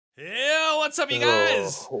what's up, you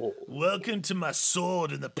guys? Oh. Welcome to my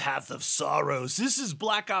sword in the path of sorrows. This is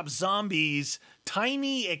Black Ops Zombies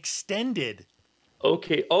Tiny Extended.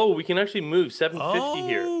 Okay. Oh, we can actually move 750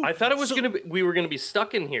 here. Oh, I thought it was we were gonna be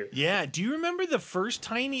stuck in here. Yeah. Do you remember the first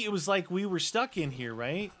Tiny? It was like we were stuck in here,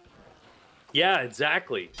 right? Yeah,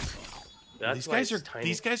 exactly. That's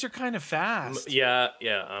These guys are kind of fast. Yeah.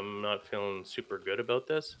 I'm not feeling super good about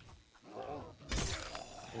this.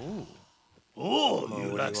 Ooh. Oh,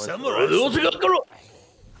 you like samurai?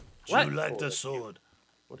 What? You like the sword?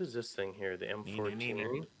 What is this thing here? The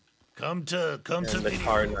M14. Come to the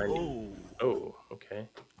car 90. Oh, okay.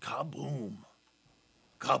 Kaboom!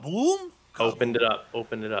 Kaboom! Opened it up.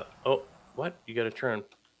 Oh, what? You got to turn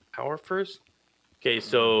power first. Okay,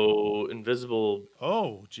 so invisible.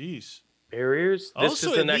 Oh, jeez. Barriers. This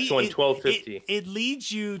is the next one. 1250. It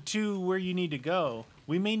leads you to where you need to go.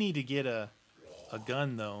 We may need to get a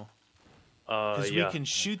gun though. Because we can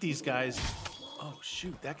shoot these guys. Oh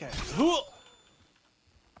shoot, that guy.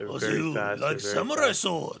 They're very fast. Like samurai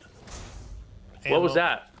sword. Ammo. What was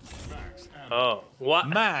that? Oh, what?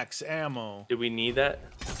 Max ammo. Did we need that?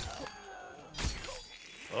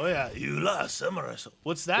 Oh yeah, you like samurai sword.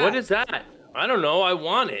 What's that? What is that? I don't know. I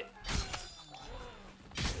want it.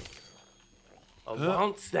 I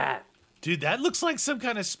want that. Dude, that looks like some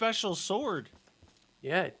kind of special sword.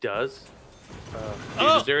 Yeah, it does.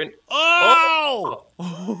 Is there an... Oh!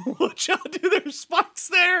 Watch out, dude. There's spikes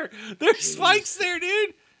there. There's spikes there,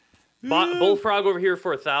 dude. Bullfrog over here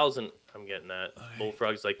for 1,000. I'm getting that. Okay.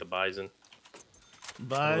 Bullfrog's like the bison.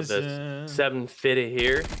 Bison. 750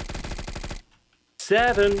 here.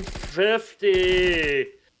 750.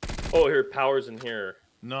 Oh, here, power's in here.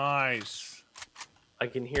 Nice. I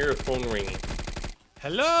can hear a phone ringing.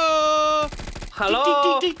 Hello.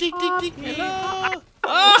 Hello. Hello.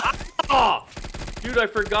 Oh, dude, I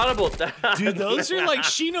forgot about that. Dude, those are like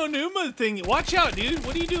Shinonuma thing. Watch out, dude.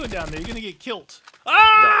 What are you doing down there? You're gonna get killed.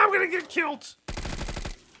 Ah, I'm gonna get killed.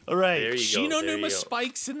 All right, Shinonuma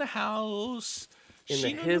spikes in the house. His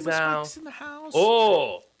house. Spikes in the house.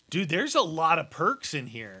 Oh, dude, there's a lot of perks in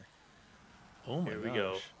here. Oh my gosh. Here we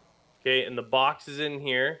go. Okay, and the box is in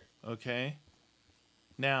here. Okay.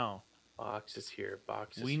 Now. Box is here.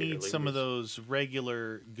 We need some of those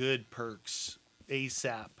regular good perks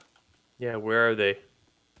ASAP. Yeah, where are they?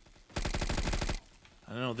 I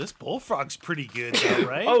don't know. This bullfrog's pretty good, though,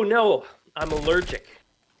 right? Oh no, I'm allergic.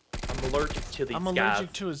 I'm allergic to these. I'm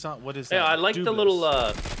allergic to his. What is that? Yeah, I like the little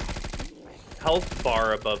health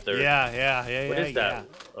bar above there. Yeah. What is that?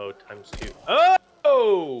 Yeah. Oh, ×2.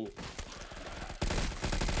 Oh.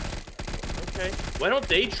 Okay. Why don't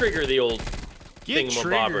they trigger the old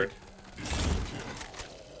thingamabobber?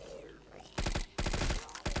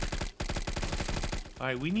 All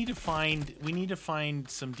right, we need to find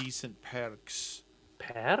some decent perks.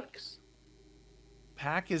 Perks?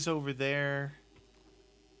 Pack is over there.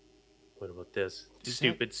 What about this?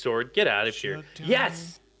 Stupid sword. Get out of here.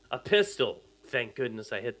 Yes! A pistol. Thank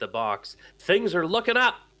goodness I hit the box. Things are looking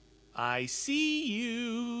up. I see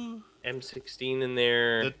you. M16 in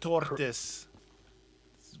there. The tortoise.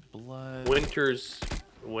 Blood. Winter's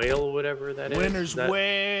whale, whatever that is. Winter's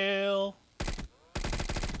whale.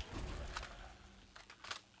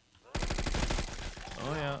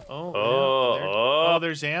 Oh yeah. Oh,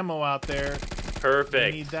 there's ammo out there.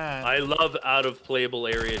 Perfect. We need that. I love out of playable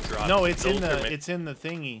area drops. No, it's in the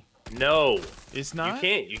thingy. No. It's not? You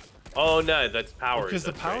can't. Oh no, that's power. Because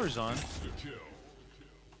the power's on.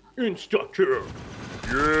 Insta-kill.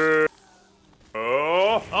 Yeah.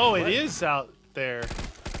 Oh, it is out there.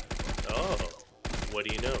 Oh. What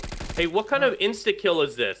do you know? Hey, what kind of insta-kill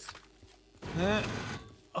is this?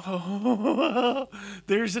 Oh,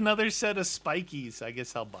 there's another set of spikies. I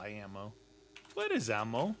guess I'll buy ammo. What is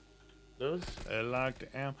ammo? Those? I like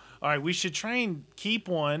the ammo. All right, we should try and keep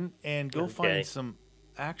one and go find some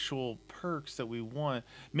actual perks that we want.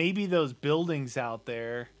 Maybe those buildings out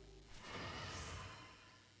there.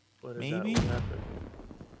 What is maybe. That?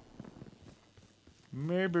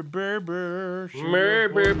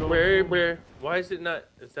 Why is it not?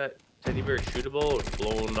 Is that teddy bear shootable or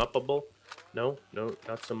blown upable? No,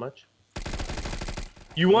 not so much.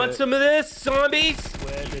 You want some of this, zombies?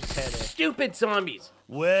 Where the teddy? Stupid zombies.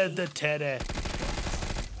 Where the teddy?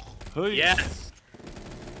 Yes.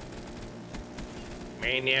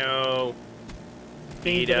 Mano.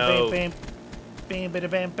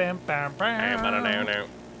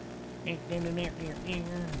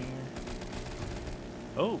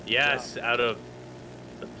 Oh. Yes, out of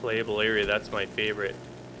the playable area. That's my favorite.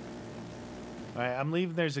 All right, I'm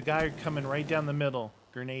leaving. There's a guy coming right down the middle.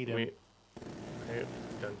 Grenade him.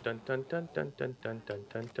 Dun dun dun dun dun dun dun dun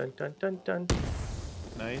dun dun dun dun.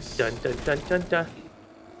 Nice. Dun dun dun dun dun.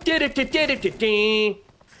 Did All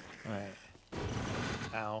right.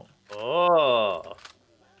 Ow. Oh.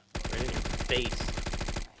 Right in your face.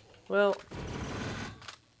 Well.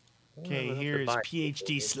 Okay, here's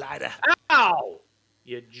PhD Slider. Ow!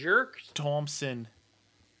 You jerk. Thompson.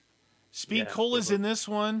 Speed Yeah, Cola's in this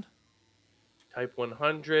one. Type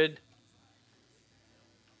 100.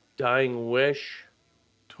 Dying Wish.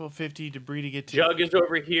 1250 debris to get to. Jug is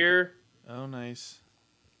over here. Oh, nice.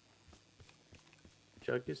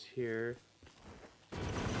 Jug is here.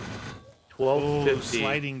 1250. Oh,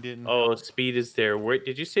 sliding didn't. Oh, speed is there. Where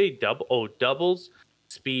did you say double? Oh, doubles,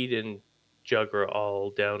 speed, and Jug are all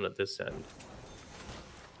down at this end.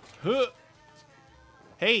 Huh.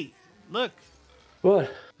 Hey, look.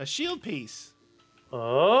 What? A shield piece.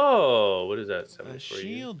 Oh, what is that? A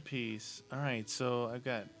shield piece. All right, so I've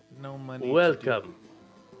got no money. Welcome.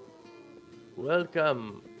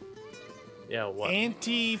 Welcome. Yeah, what?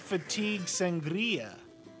 Anti-fatigue sangria.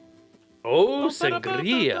 Oh,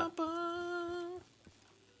 sangria.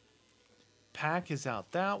 Pack is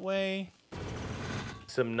out that way.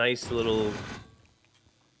 Some nice little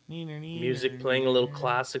music playing, a little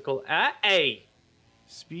classical. Hey!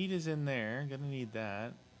 Speed is in there. Gonna need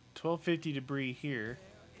that. 1250 debris here.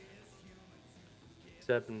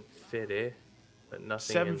 750, but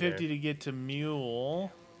nothing. 750 to get to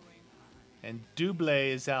Mule. And Double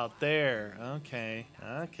is out there. Okay,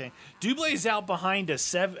 okay. Double is out behind a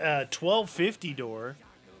 1250 door.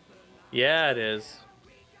 Yeah, it is.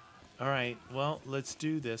 All right, well, let's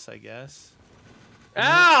do this, I guess.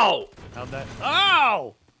 Ow! How'd that?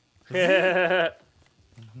 Ow!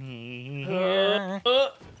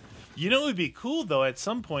 You know, it would be cool though at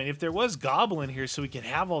some point if there was Goblin here, so we could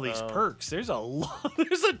have all these perks. There's a lot.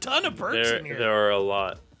 There's a ton of perks in here. There are a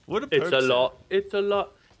lot. What are perks? It's a lot. It's a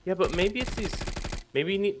lot. Yeah, but maybe it's these.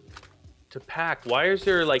 Maybe you need to pack. Why is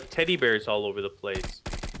there like teddy bears all over the place?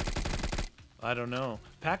 I don't know.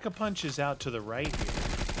 Pack-a-Punch is out to the right here.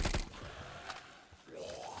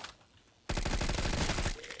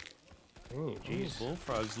 Oh, jeez.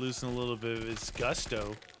 Bullfrog's losing a little bit of his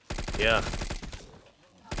gusto. Yeah.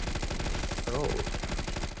 Oh.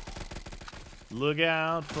 Look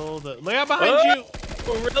out for the... Look out behind you!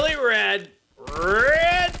 Really red.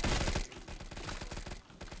 Red!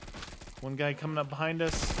 One guy coming up behind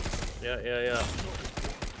us. Yeah, yeah, yeah.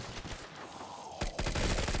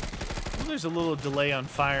 Well, there's a little delay on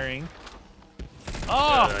firing.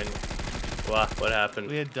 Oh! What happened?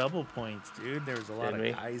 We had double points, dude. There was a lot of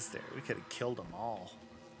guys there. We could have killed them all.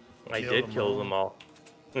 I did kill them all.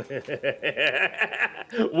 With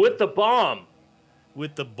the bomb.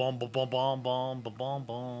 With the bomb.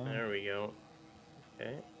 There we go.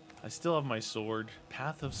 Okay. I still have my sword.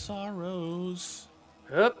 Path of Sorrows.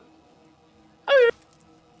 Yep.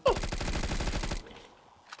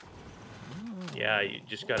 Yeah, you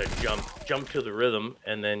just gotta jump to the rhythm,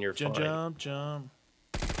 and then you're fine. Jump.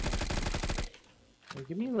 Well,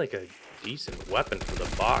 give me like a decent weapon for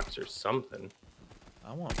the box or something.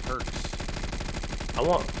 I want perks. I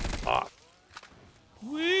want box.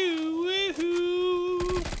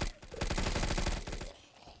 Woo-hoo!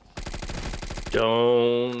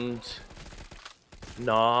 Don't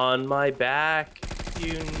gnaw on my back,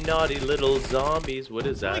 you naughty little zombies. What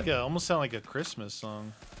is that? Almost sound like a Christmas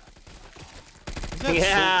song. Is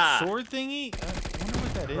that sword thingy? I wonder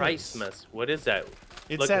what that is. Christmas. What is that?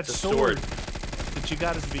 It's that sword that you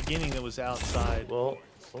got at the beginning that was outside. Well,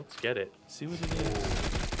 let's get it. See what it is.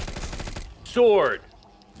 Sword.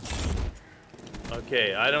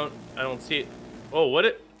 Okay, I don't see it. Oh,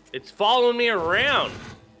 what it's following me around.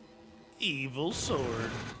 Evil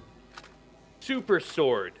sword. Super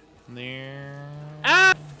sword. There.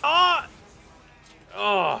 Ah! Oh!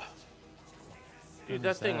 Oh! Dude,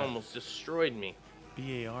 that thing almost destroyed me.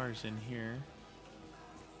 BAR's in here.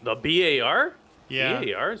 The BAR? Yeah.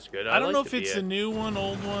 BAR is good. I don't know if it's a new one,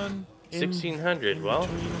 old one. 1600. Well,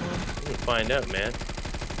 we'll find out, man.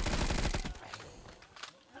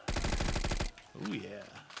 Oh, yeah.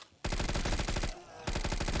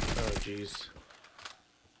 Oh, jeez.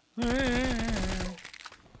 Yeah.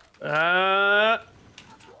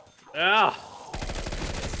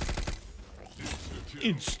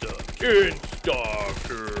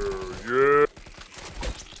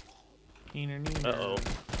 Uh-oh.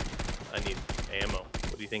 I need ammo.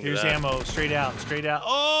 What do you think Here's of that? ammo. Straight out.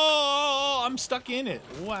 Oh, I'm stuck in it.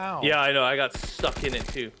 Wow. Yeah, I know. I got stuck in it,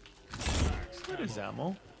 too. There's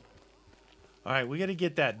ammo. All right, we got to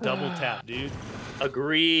get that double tap, dude.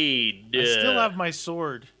 Agreed. I still have my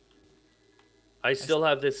sword. I still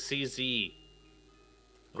have this CZ.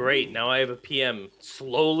 Great. Now I have a PM.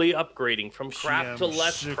 Slowly upgrading from crap to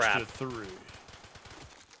less crap.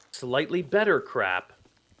 slightly better crap.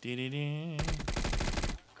 Dee-dee-dee.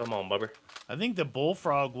 Come on, bubber. I think the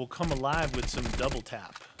bullfrog will come alive with some double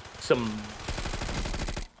tap.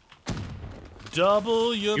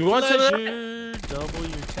 Double your pleasure, double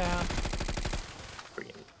your tap.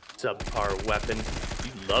 Freaking subpar weapon.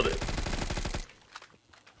 You love it.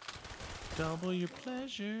 Double your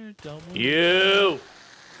pleasure, double you.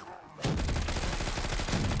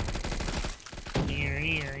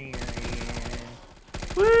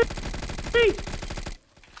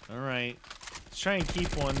 All right. Let's try and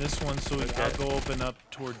keep one. This one, so I'll go open up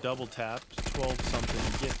toward double tap. 12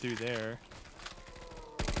 something. Get through there.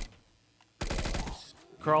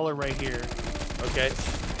 Crawler right here. Okay.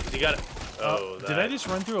 You got it. Oh, did I just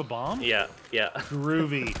run through a bomb? Yeah, yeah.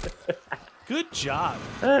 Groovy. Good job.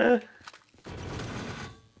 Come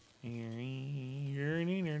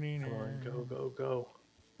on, go.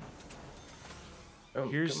 Oh,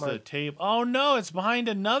 here's the table. Oh no, it's behind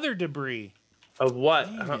another debris. Of what?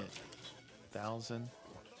 1,000.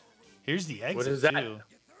 Here's the exit. What is that? Too.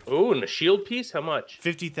 Oh, and a shield piece? How much?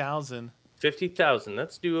 50,000. 50,000.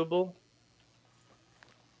 That's doable.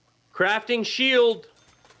 Crafting shield.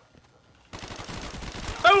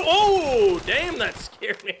 Oh, damn, that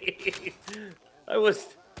scared me. I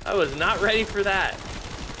was not ready for that.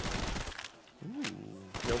 Ooh.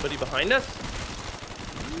 Nobody behind us?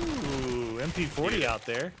 Ooh, MP40 out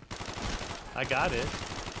there. I got it.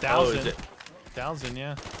 1,000. Oh, is it? 1,000,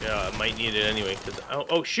 yeah. Yeah, I might need it anyway.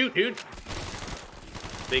 Oh, shoot, dude.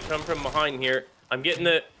 They come from behind here. I'm getting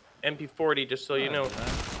the MP40 just so you know.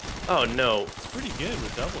 Oh, no. It's pretty good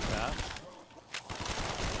with double tap.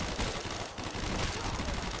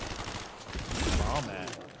 Oh, man.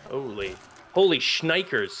 Holy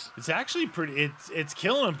schnikers. It's actually pretty, it's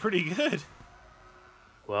killing them pretty good.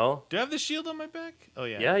 Well. Do I have the shield on my back? Oh,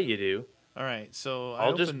 yeah. Yeah, you do. All right, so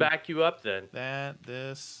I'll just back you up then.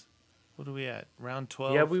 This. What are we at? Round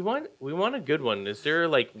 12? Yeah, we want a good one. Is there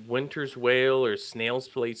like Winter's Whale or Snail's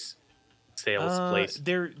Place? There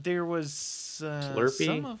was Slurpee?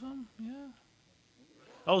 some of them, yeah.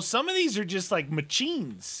 Oh, some of these are just like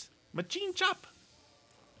machines. Machine chop.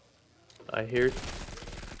 I hear.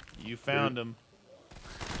 You found them.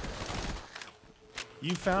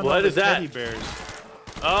 You found what all the is that? teddy bears.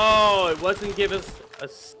 Oh, it wasn't give us a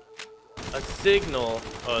signal.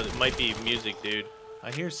 Oh, it might be music, dude.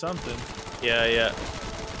 I hear something. Yeah.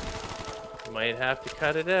 Might have to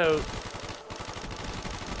cut it out.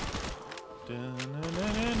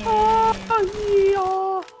 Hoppy.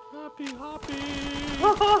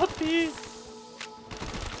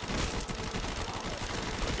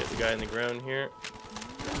 I'll get the guy in the ground here.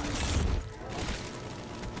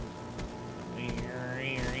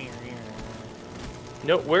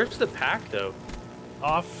 No, where's the pack though?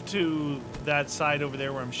 Off to that side over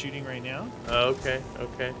there where I'm shooting right now. Oh, okay.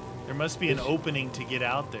 There must be an opening to get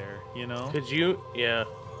out there, you know? Could you? Yeah.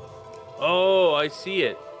 Oh, I see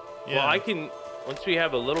it. Yeah. Well, I can, once we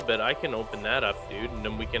have a little bit, I can open that up, dude, and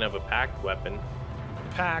then we can have a packed weapon.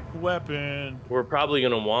 Packed weapon. We're probably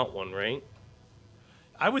going to want one, right?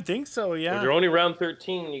 I would think so, yeah. If you're only round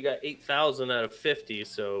 13, you got 8,000 out of 50,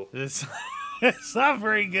 so... It's not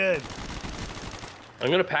very good. I'm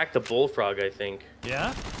going to pack the bullfrog, I think.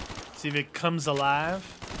 Yeah? See if it comes alive.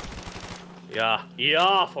 Yeah,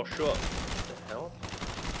 for sure. What the hell?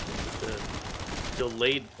 The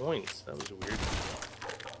delayed points. That was weird.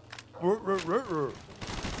 Ooh.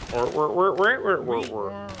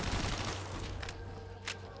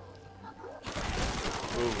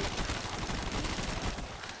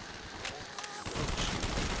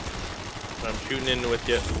 I'm shooting in with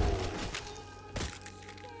you.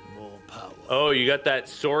 More power. Oh, you got that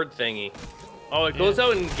sword thingy. Oh, it goes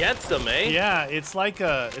out and gets them, eh? Yeah, it's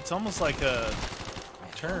almost like a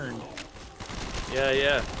turn.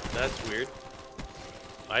 Yeah. That's weird.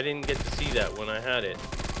 I didn't get to see that when I had it.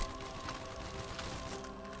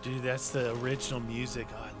 Dude, that's the original music.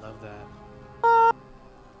 Oh, I love that.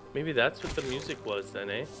 Maybe that's what the music was then,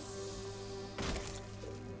 eh?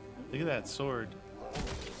 Look at that sword.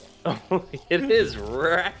 Oh, it is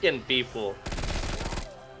wrecking people.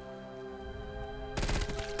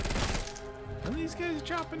 None of these guys are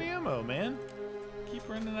dropping ammo, man. Keep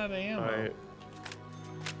running out of ammo. All right.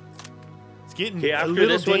 It's getting a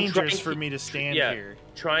little dangerous for me to stand here.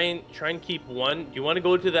 Try and keep one. Do you want to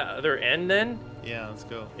go to the other end then? Yeah, let's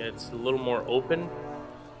go. Yeah, it's a little more open.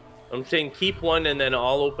 I'm saying keep one and then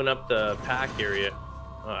I'll open up the pack area.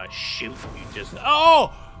 Ah, shoot. You just...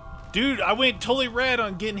 Oh! Dude, I went totally red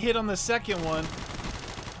on getting hit on the second one.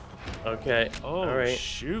 Okay. Oh, all right.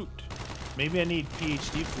 Shoot. Maybe I need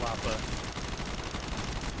PhD floppa.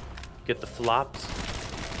 Get the flops.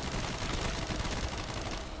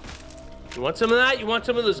 You want some of that? You want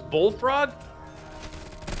some of this bullfrog?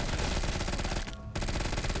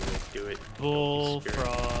 Do it.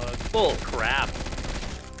 Bullfrog. Bull crap.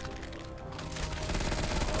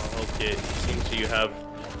 Oh, okay. Seems you have.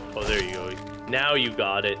 Oh, there you go. Now you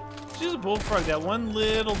got it. It's just a bullfrog. That one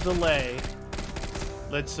little delay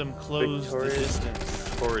lets them close the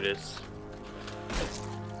distance. Tortoise.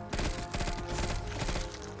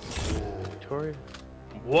 Victoria.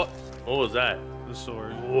 What? What was that? The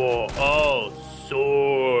sword. Whoa! Oh,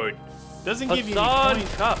 sword. Doesn't give you any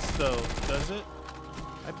points, though, does it?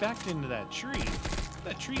 I backed into that tree.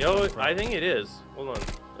 That tree. Yo, I think it is. Hold on.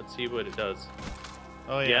 Let's see what it does.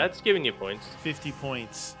 Oh yeah. Yeah, it's giving you points. 50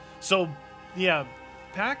 points. So, yeah,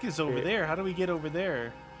 Pack is over there. How do we get over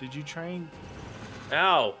there? Did you try and?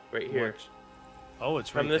 Ow! Right here. Watch. Oh,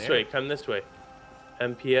 it's right there. Come this there. way. Come this way.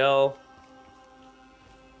 MPL.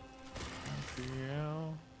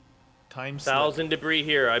 Time 1,000 debris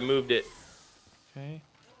here. I moved it. Okay.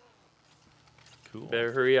 Cool.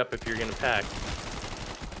 Better hurry up if you're gonna pack.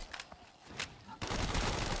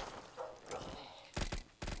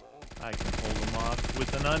 I can hold them off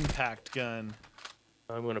with an unpacked gun.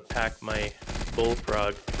 I'm gonna pack my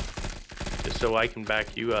bullfrog just so I can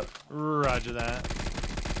back you up. Roger that.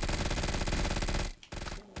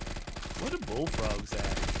 What are bullfrogs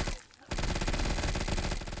at?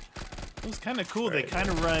 It was kind of cool. Right. They kind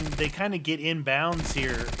of run. They kind of get inbounds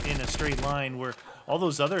here in a straight line, where all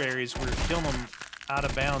those other areas were killing them out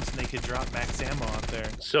of bounds, and they could drop max ammo out there.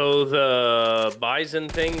 So the bison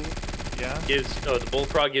thing, yeah, gives. Oh, the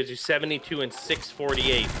bullfrog gives you 72 and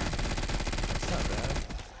 648. That's not bad.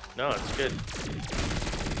 No, it's good.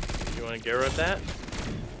 You want to get rid of that?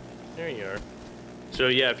 There you are. So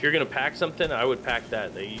yeah, if you're gonna pack something, I would pack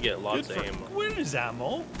that. You get lots of ammo. Where is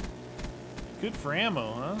ammo? Good for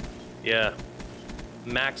ammo, huh? Yeah.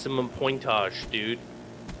 Maximum pointage, dude.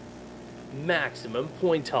 Maximum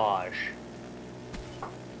pointage.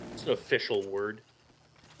 It's an official word.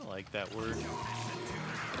 I like that word.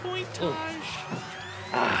 Pointage.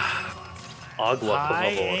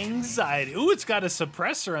 High anxiety. Ooh, it's got a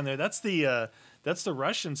suppressor on there. That's the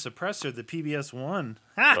Russian suppressor, the PBS-1.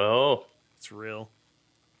 Ha! Oh. It's real.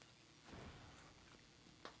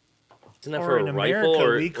 Isn't that for a rifle?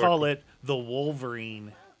 Or we call it the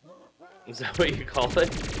Wolverine. Is that what you call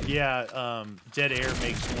it? Yeah, Dead Air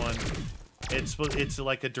makes one. It's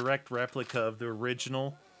like a direct replica of the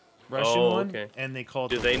original Russian one, and they call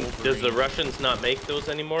it. Does the Russians not make those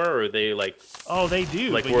anymore, or are they like? Oh, they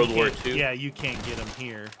do. Like World War II. Yeah, you can't get them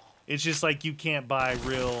here. It's just like you can't buy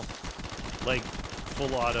real, like,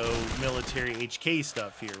 full auto military HK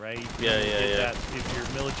stuff here, right? You can only get that if you're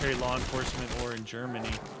military law enforcement or in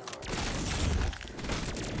Germany.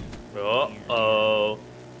 Uh-oh.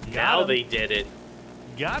 Now they did it.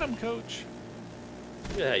 Got him, coach.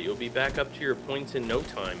 Look at that. You'll be back up to your points in no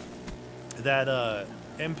time. That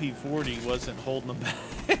MP40 wasn't holding them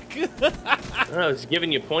back. No, it's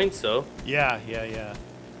giving you points, though. Yeah.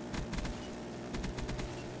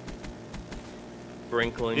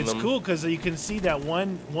 Sprinkling them. It's cool because you can see that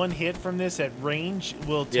one hit from this at range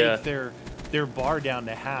will take their bar down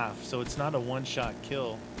to half, so it's not a one-shot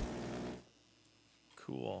kill.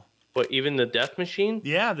 Cool. What, even the death machine?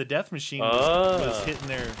 Yeah, the death machine was hitting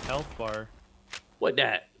their health bar. What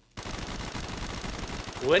that?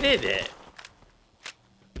 What is it?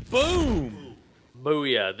 Boom!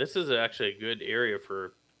 Booyah. This is actually a good area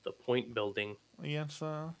for the point building. Yes,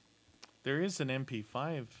 there is an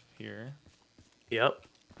MP5 here. Yep.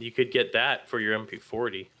 You could get that for your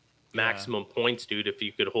MP40. Maximum points, dude, if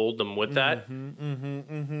you could hold them with that.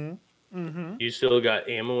 You still got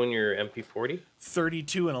ammo in your MP40?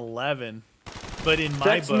 32 and 11. But in my book,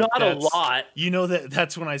 that's not a lot. You know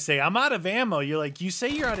that's when I say I'm out of ammo. You're like, you say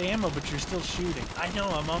you're out of ammo, but you're still shooting. I know,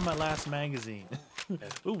 I'm on my last magazine.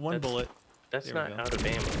 Ooh, one bullet. That's not out of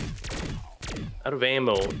ammo. Out of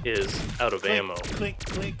ammo is out of ammo. Click,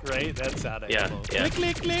 click, right? That's out of ammo. Yeah.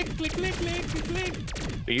 Click, click, click, click, click, click, click.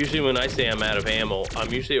 But usually when I say I'm out of ammo,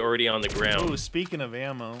 I'm usually already on the ground. Ooh, speaking of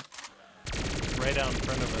ammo, right out in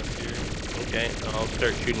front of us here. Okay, I'll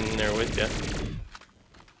start shooting in there with you.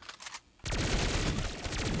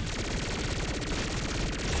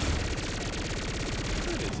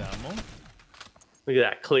 There is ammo. Look at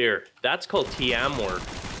that, clear. That's called TM work.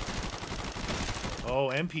 Oh,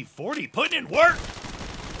 MP40, putting in work!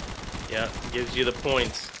 Yeah, gives you the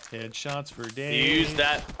points. Headshots for days. You use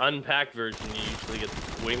that unpacked version, you usually get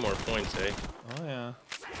way more points, eh? Oh, yeah.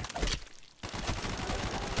 That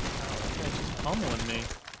guy's just pummeling me.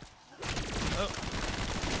 Oh.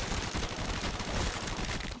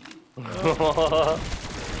 Ooh,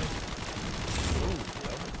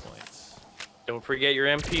 double points. Don't forget your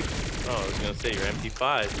MP. Oh, I was gonna say your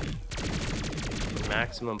MP5. For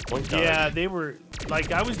maximum point dodge. Yeah, they were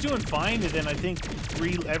like I was doing fine, and then I think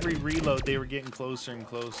every reload they were getting closer and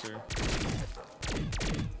closer.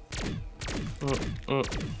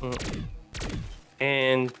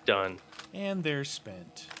 And done. And they're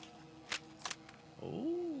spent. Oh.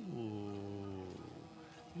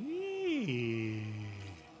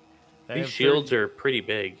 These shields are pretty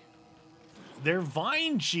big. They're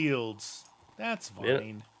vine shields. That's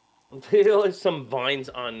vine. There's some vines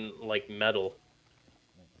on like metal.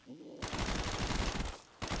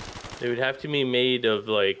 They would have to be made of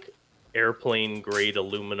like airplane grade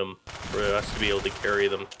aluminum for us to be able to carry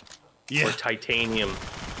them. Yeah. Or titanium.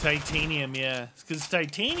 Titanium, yeah. Because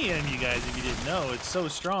titanium, you guys, if you didn't know, it's so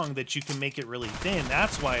strong that you can make it really thin.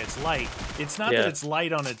 That's why it's light. It's not that it's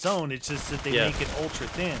light on its own. It's just that they make it ultra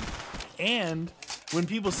thin. And when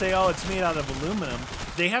people say, oh, it's made out of aluminum,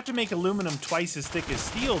 they have to make aluminum twice as thick as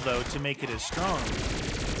steel, though, to make it as strong.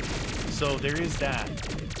 So there is that.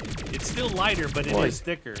 It's still lighter, but it is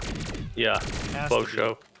thicker. Yeah, faux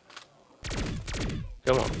show.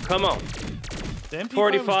 Come on, come on. The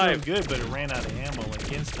MP5 was doing good, but it ran out of ammo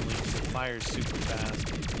like instantly because it fires super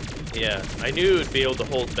fast. Yeah, I knew it would be able to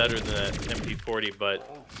hold better than that MP40, but...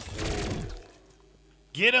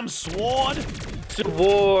 Get him, sword!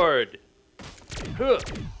 Sword! Huh.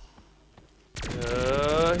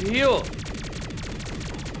 Heal!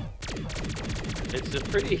 It's a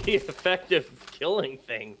pretty effective killing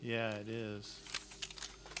thing. Yeah, it is.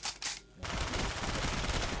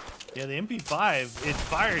 Yeah, the MP5, it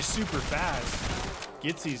fires super fast.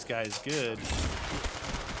 Gets these guys good.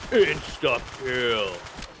 Insta kill.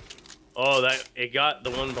 Oh, it got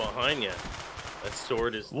the one behind you. That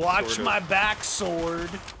sword is. Watch my back,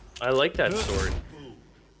 sword. I like that sword.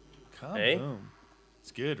 Boom.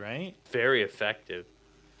 It's good, right? Very effective.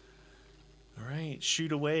 All right,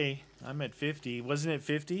 shoot away. I'm at 50. Wasn't it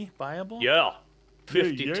 50 buyable? Yeah,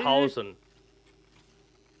 50,000.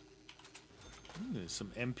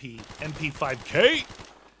 Some MP5K.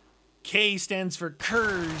 K stands for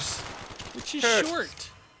Kurz, which is short.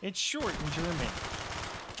 It's short in German.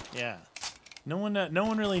 Yeah. No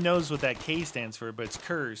one really knows what that K stands for, but it's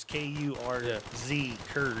Kurz. K-U-R-Z.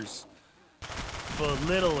 Kurz. For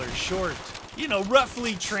little or short. You know,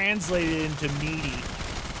 roughly translated into meaty.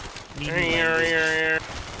 That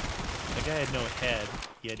guy had no head,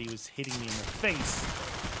 yet he was hitting me in the face.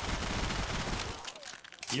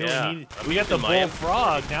 You know, we got the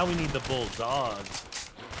bullfrog. Now we need the bulldog.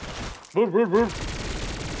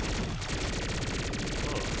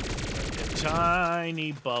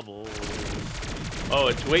 Tiny bubble. Oh,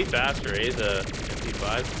 it's way faster, eh? The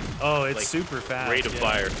MP5. Oh, it's like, super fast. Rate of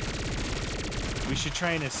fire. We should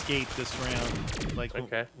try and escape this round, like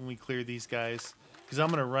when we clear these guys, because I'm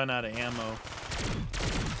gonna run out of ammo.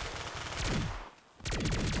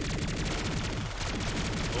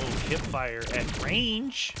 Oh, hip fire at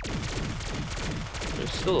range.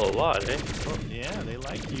 There's still a lot, eh? Oh, yeah, they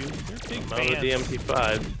like you. They're big fans. I'm out of the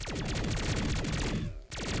MP5.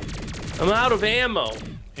 I'm out of ammo.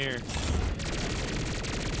 Here.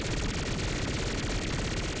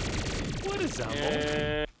 What is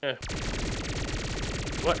ammo?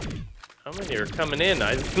 What? How many are coming in?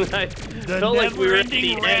 I felt like we were at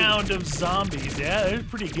the round of zombies. Yeah, they're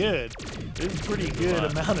pretty good. There's a pretty good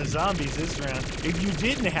amount of zombies this round. If you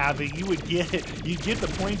didn't have it, you'd get the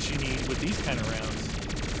points you need with these kind of rounds.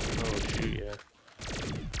 Oh shoot, yeah.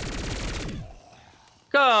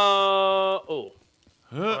 Go! Oh.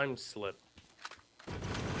 Time slip.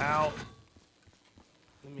 Ow.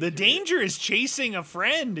 The danger is chasing a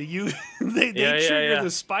friend. They trigger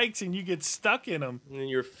the spikes and you get stuck in them. And then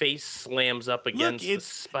your face slams up against the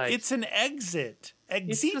spikes. It's an exit.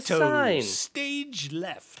 Exito. Sign. Stage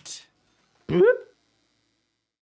left. Boop.